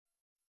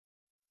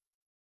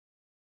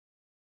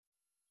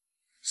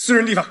私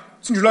人地方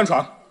禁止乱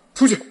闯，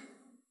出去！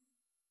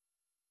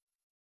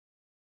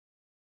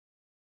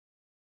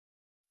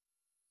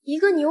一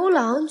个牛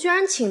郎居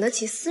然请得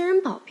起私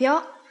人保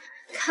镖，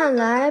看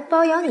来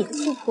包养你的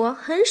富婆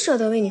很舍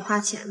得为你花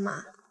钱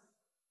嘛。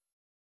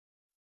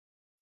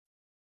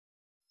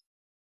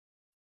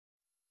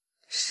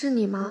是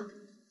你吗？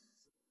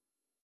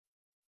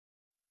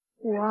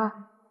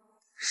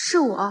是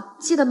我，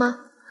记得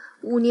吗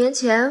？5年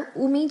前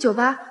无名酒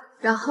吧，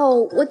然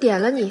后我点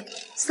了你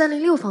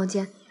306房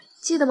间，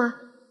记得吗？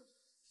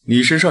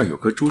你身上有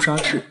颗朱砂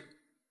痣，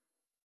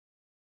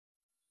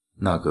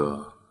那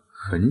个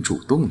很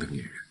主动的女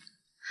人。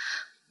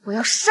我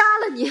要杀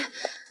了你！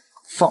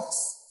放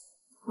肆！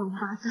王八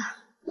蛋，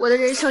我的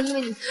人生因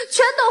为你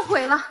全都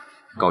毁了。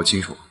搞清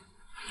楚，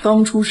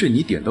当初是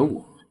你点的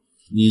我，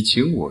你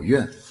情我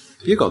愿，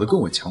别搞得跟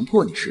我强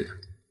迫你似的。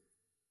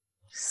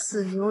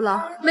死牛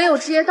郎，没有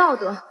职业道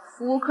德，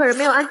服务客人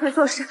没有安全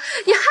措施，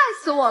你害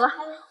死我了！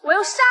我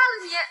要杀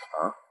了你！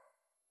啊，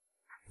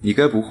你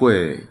该不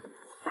会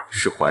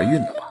是怀孕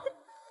了吧？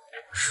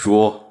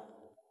说。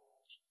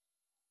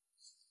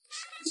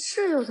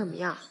是又怎么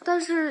样？但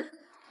是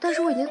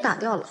我已经打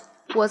掉了，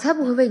我才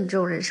不会为你这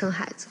种人生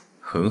孩子。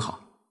很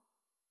好。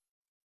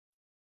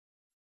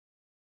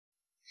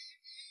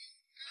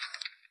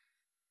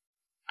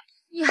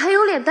你还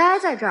有脸待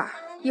在这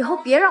儿？以后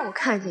别让我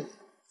看见你，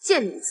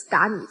见你一次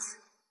打你一次。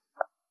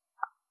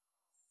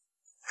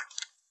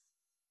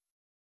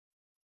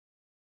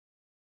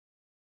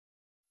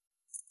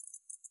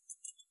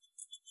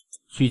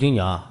许金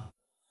娘，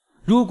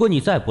如果你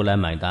再不来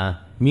买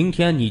单，明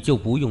天你就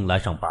不用来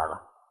上班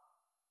了。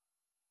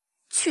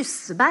去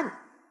死吧你！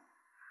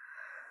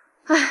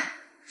唉，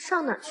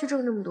上哪儿去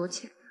挣那么多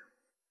钱？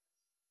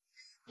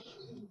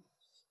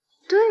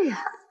对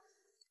呀，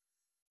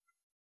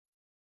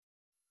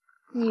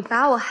你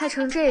把我害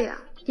成这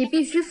样，你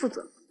必须负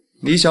责。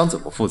你想怎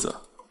么负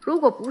责？如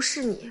果不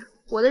是你，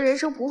我的人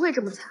生不会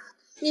这么惨。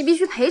你必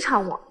须赔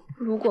偿我。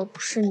如果不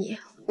是你，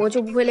我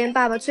就不会连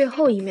爸爸最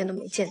后一面都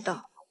没见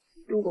到。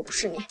如果不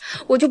是你，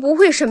我就不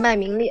会身败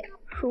名裂。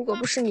如果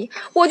不是你，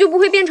我就不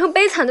会变成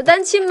悲惨的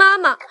单亲妈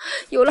妈。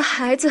有了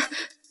孩子，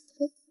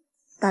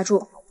打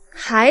住，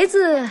孩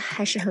子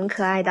还是很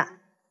可爱的。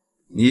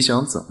你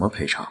想怎么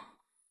赔偿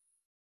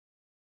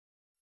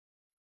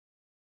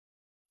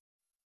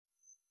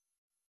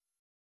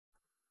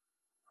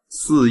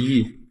？4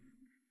亿。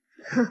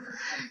哼，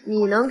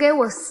你能给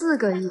我4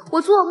个亿，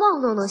我做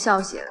梦都能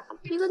笑醒。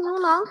一个牛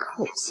郎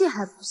口气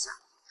还不小。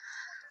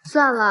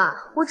算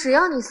了，我只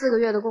要你4个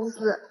月的工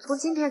资，从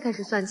今天开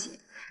始算起，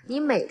你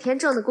每天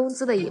挣的工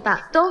资的1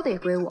半都得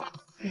归我。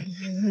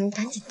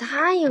赶紧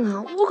答应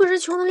啊！我可是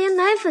穷的连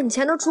奶粉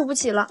钱都出不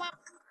起了。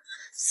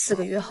4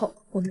个月后，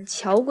我们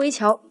桥归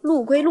桥，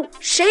路归路，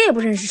谁也不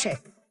认识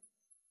谁。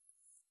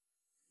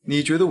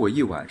你觉得我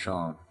一晚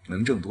上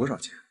能挣多少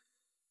钱？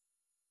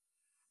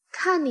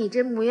看你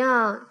这模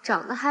样，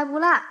长得还不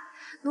赖，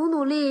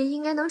努力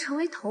应该能成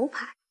为头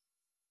牌。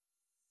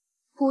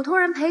普通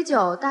人陪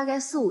酒大概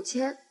4、5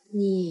千，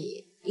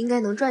你应该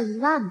能赚1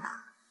万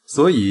吧？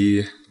所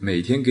以每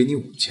天给你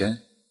5000，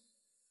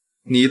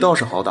你倒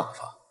是好打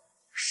发。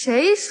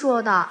谁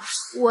说的？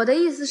我的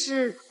意思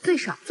是最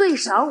少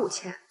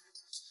5000，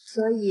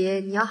所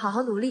以你要好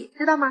好努力，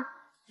知道吗？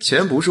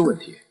钱不是问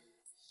题，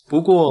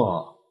不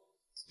过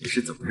你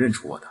是怎么认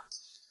出我的？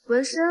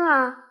纹身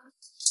啊。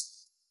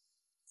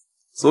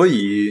所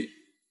以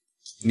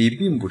你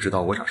并不知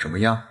道我长什么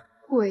样？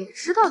鬼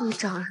知道你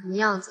长什么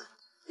样子。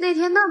那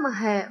天那么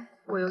黑，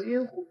我又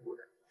晕乎乎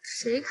的，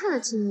谁看得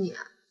清你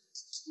啊？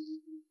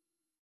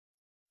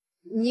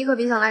你可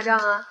别想赖账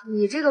啊！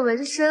你这个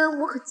纹身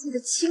我可记得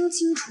清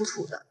清楚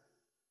楚的。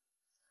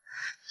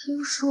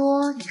听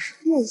说你是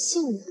变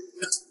性的，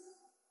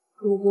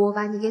如果我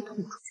把你给捅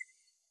出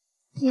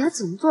去，你还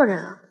怎么做人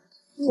啊？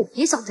你也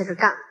别想在这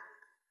干了。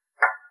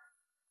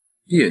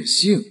变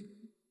性？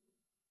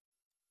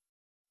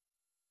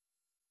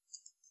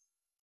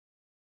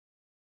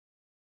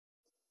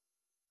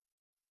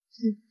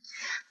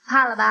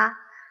怕了吧？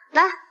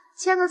来，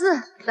签个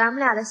字，咱们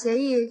俩的协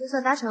议就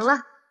算达成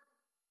了。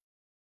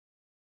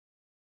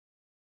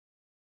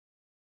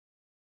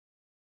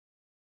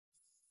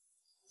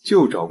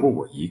就找过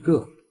我一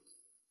个，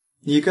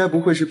你该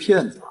不会是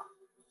骗子吧？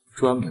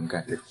专门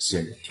干这种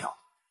仙人跳。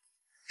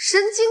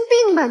神经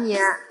病吧你！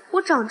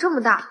我长这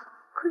么大，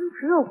可是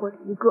只有过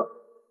一个。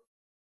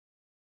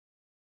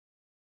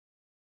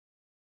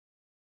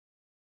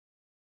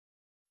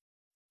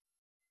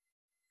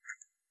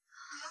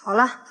好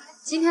了，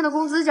今天的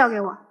工资交给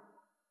我。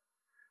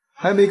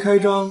还没开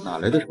张，哪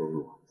来的收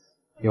入？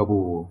要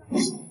不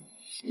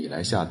你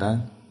来下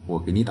单，我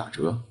给你打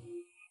折。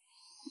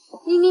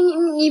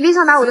你别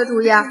想打我的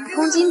主意啊！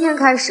从今天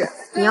开始，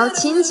你要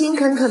勤勤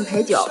恳恳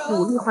陪酒，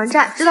努力还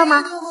债，知道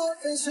吗？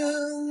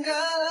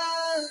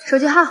手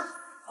机号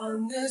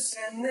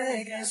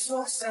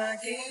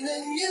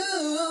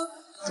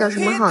叫什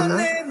么好呢？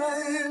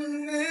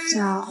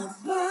叫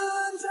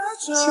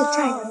欠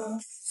债的。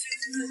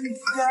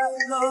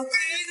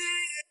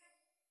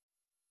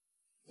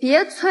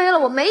别催了，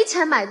我没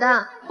钱买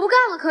单，不干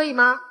了可以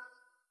吗？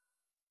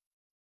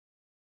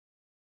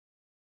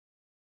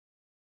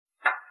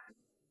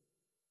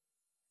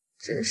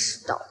真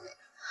是倒霉，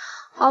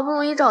好不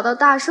容易找到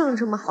大圣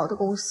这么好的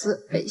公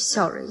司，被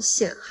小人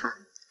陷害。唉，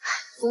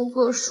工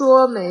作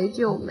说没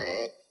就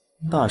没。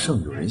大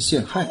圣有人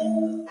陷害？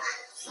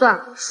算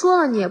了，说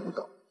了你也不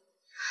懂。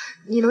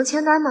你能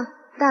签单吗？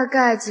大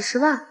概几十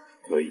万。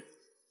可以。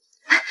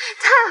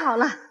太好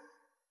了。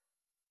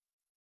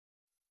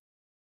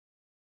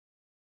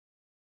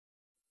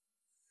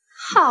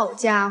好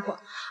家伙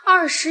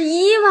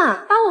，21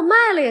万，把我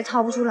卖了也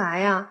掏不出来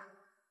呀！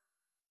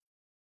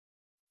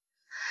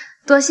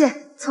多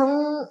谢，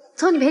从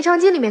你赔偿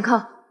金里面扣。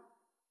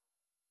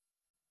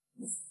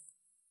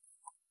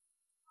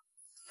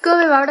各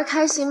位玩的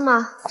开心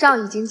吗？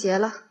账已经结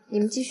了，你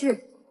们继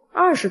续。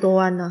20多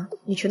万呢，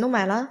你全都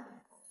买了？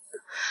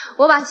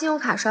我把信用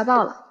卡刷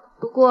爆了，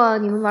不过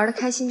你们玩的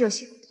开心就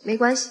行，没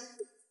关系。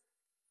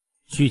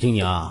徐青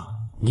娘，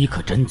你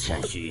可真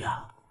谦虚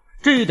呀，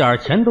这点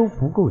钱都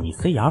不够你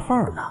塞牙缝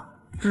呢，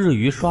至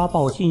于刷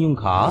爆信用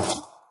卡？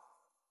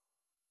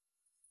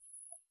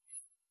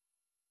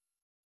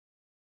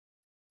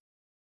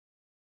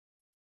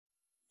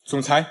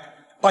总裁，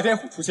霸天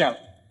虎出现了。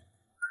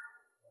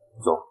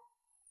走。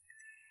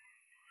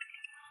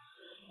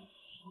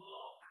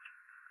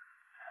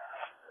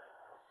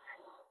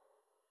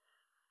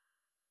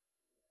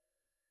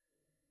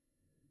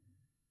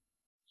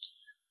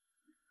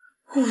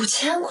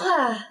5000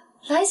块，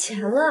来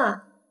钱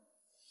了。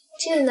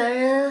这个男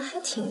人还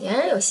挺粘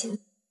人有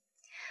心。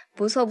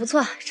不错不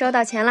错，收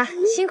到钱了，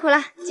辛苦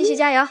了，继续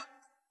加油。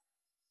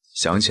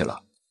想起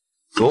了，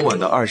昨晚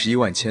的21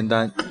万签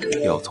单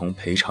要从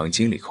赔偿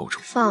金里扣除。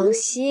放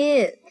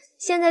心，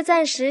现在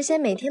暂时先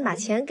每天把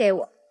钱给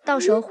我，到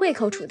时候会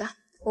扣除的。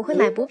我会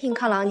买补品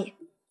犒劳你。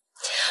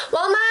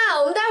王妈，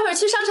我们待会儿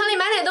去商场里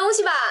买点东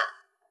西吧。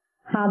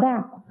好的，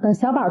等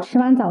小宝吃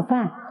完早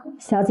饭，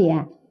小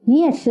姐你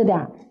也吃点，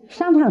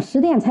商场10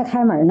点才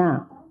开门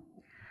呢。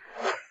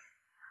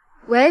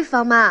喂，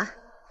房妈，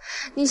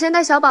你先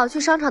带小宝去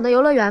商场的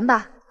游乐园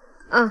吧。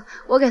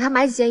我给他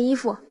买几件衣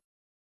服。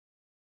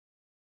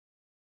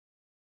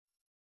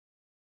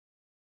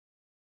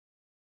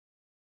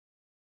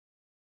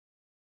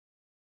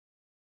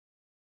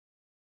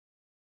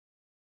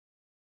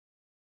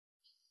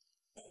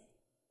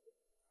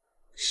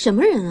什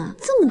么人啊，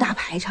这么大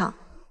排场，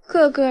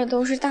个个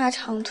都是大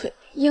长腿，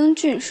英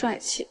俊帅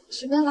气，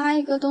随便拉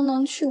一个都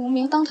能去无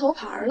名当头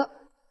牌了。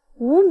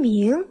无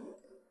名？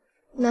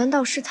难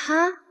道是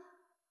他？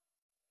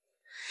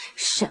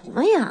什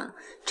么呀？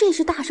这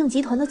是大圣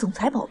集团的总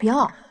裁保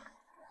镖，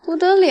不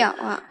得了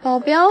啊！保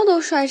镖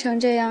都帅成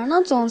这样，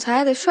那总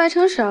裁得帅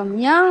成什么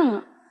样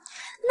啊？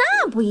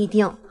那不一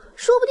定，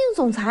说不定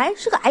总裁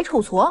是个矮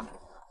丑矬。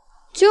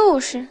就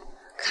是，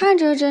看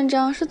这阵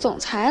仗是总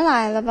裁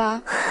来了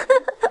吧？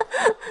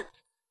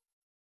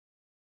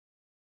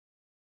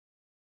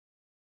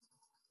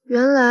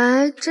原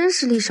来真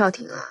是厉少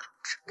廷啊，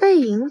这背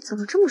影怎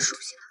么这么熟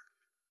悉啊？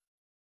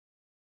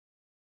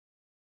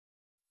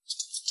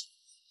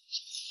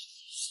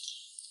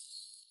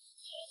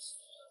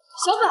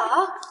小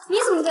宝，你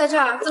怎么在这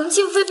儿？怎么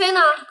欺负菲菲呢？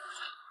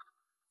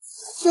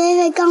菲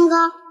菲刚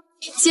刚……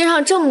街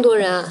上这么多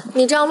人，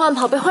你这样乱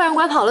跑被坏人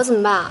拐跑了怎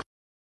么办？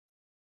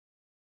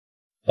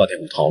霸天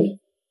虎逃了。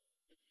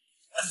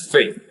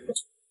废物！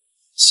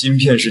芯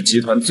片是集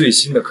团最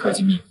新的科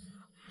技秘密，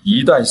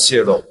一旦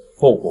泄露，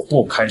后果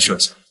不堪设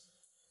想，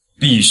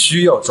必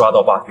须要抓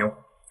到霸天虎。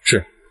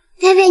是。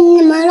菲菲，你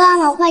怎么乱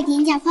跑？快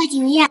停下！快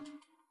停下！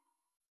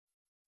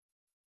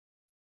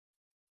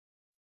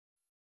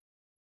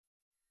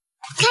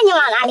看你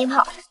往哪里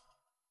跑！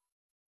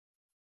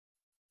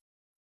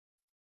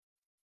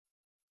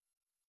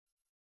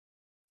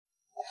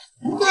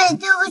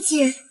对不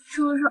起，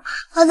叔叔，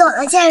我走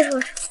了，见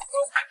叔叔。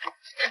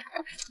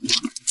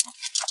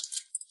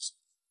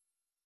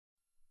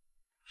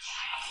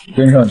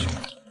跟上去，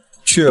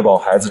确保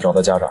孩子找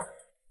到家长。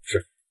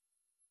是。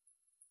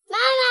妈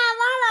妈，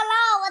王姥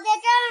姥，我在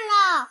这儿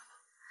呢。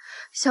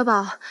小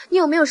宝，你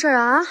有没有事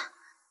啊？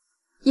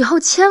以后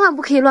千万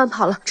不可以乱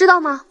跑了，知道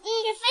吗？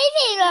是菲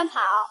菲乱跑。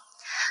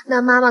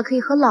那妈妈可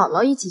以和姥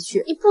姥一起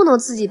去，你不能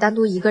自己单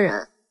独一个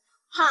人。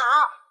好。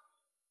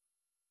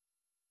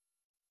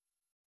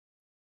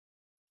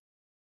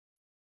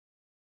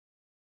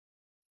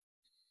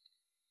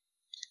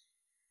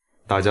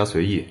大家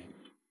随意。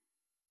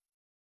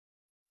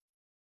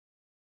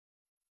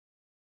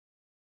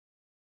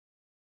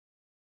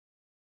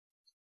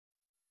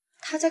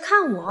他在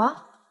看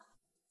我？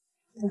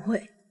不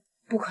会，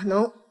不可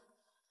能。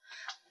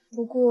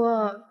不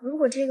过，如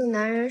果这个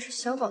男人是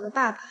小宝的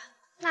爸爸，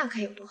那该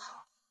有多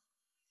好。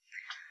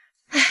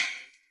唉，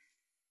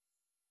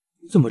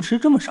怎么吃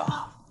这么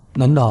少？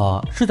难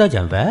道是在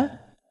减肥？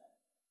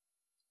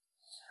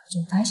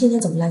总裁现在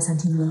怎么来餐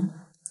厅了？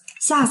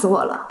吓死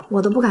我了，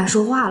我都不敢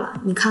说话了，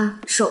你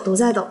看手都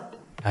在抖。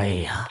哎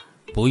呀，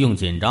不用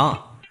紧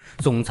张，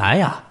总裁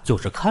呀就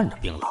是看着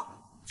冰冷，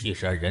其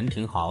实人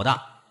挺好的。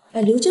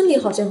哎，刘经理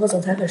好像和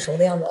总裁很熟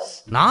的样子。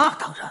那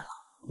当然了，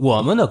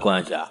我们的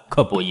关系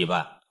可不一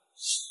般。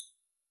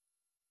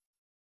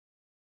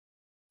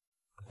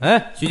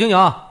哎，许经理，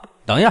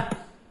等一下，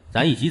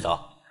咱一起走。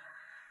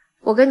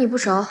我跟你不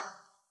熟。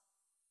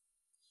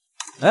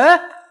哎，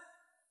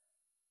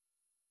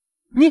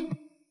你，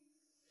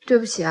对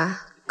不起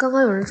啊，刚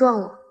刚有人撞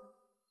我。